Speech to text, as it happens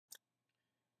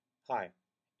Hi,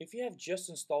 if you have just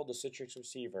installed the Citrix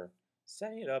Receiver,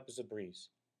 setting it up is a breeze.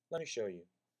 Let me show you.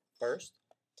 First,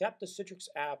 tap the Citrix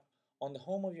app on the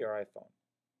home of your iPhone.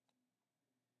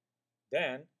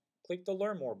 Then, click the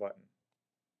Learn More button.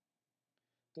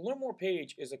 The Learn More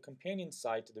page is a companion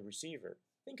site to the receiver.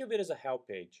 Think of it as a help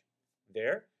page.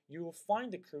 There, you will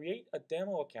find the Create a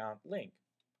Demo Account link.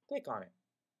 Click on it.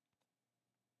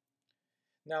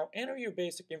 Now enter your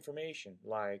basic information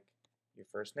like your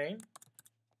first name,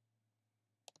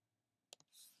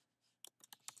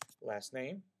 last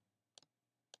name,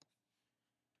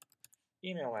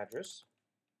 email address,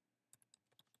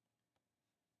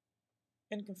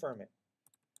 and confirm it.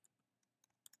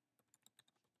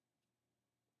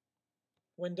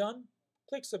 When done,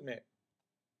 click Submit.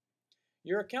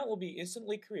 Your account will be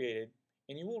instantly created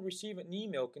and you will receive an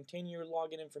email containing your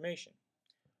login information.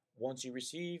 Once you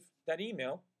receive that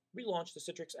email, relaunch the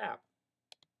Citrix app.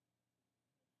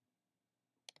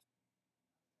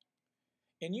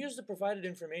 And use the provided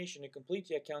information to complete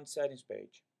the account settings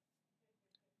page.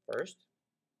 First,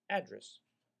 address.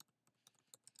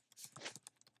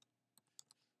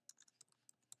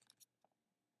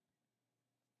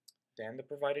 Then the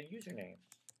provided username.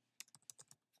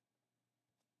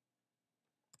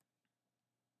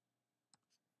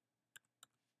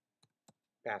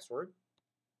 Password,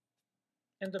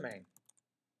 and domain.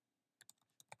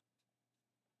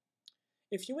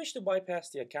 If you wish to bypass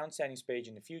the account settings page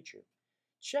in the future,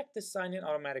 check the Sign In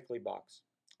Automatically box.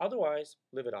 Otherwise,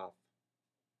 leave it off.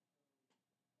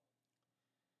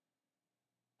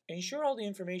 Ensure all the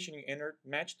information you entered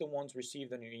match the ones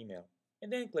received on your email,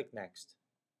 and then click Next.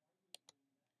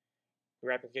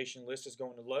 Your application list is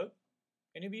going to load,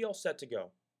 and you'll be all set to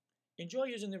go. Enjoy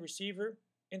using the receiver,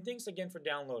 and thanks again for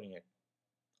downloading it.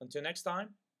 Until next time,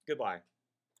 goodbye.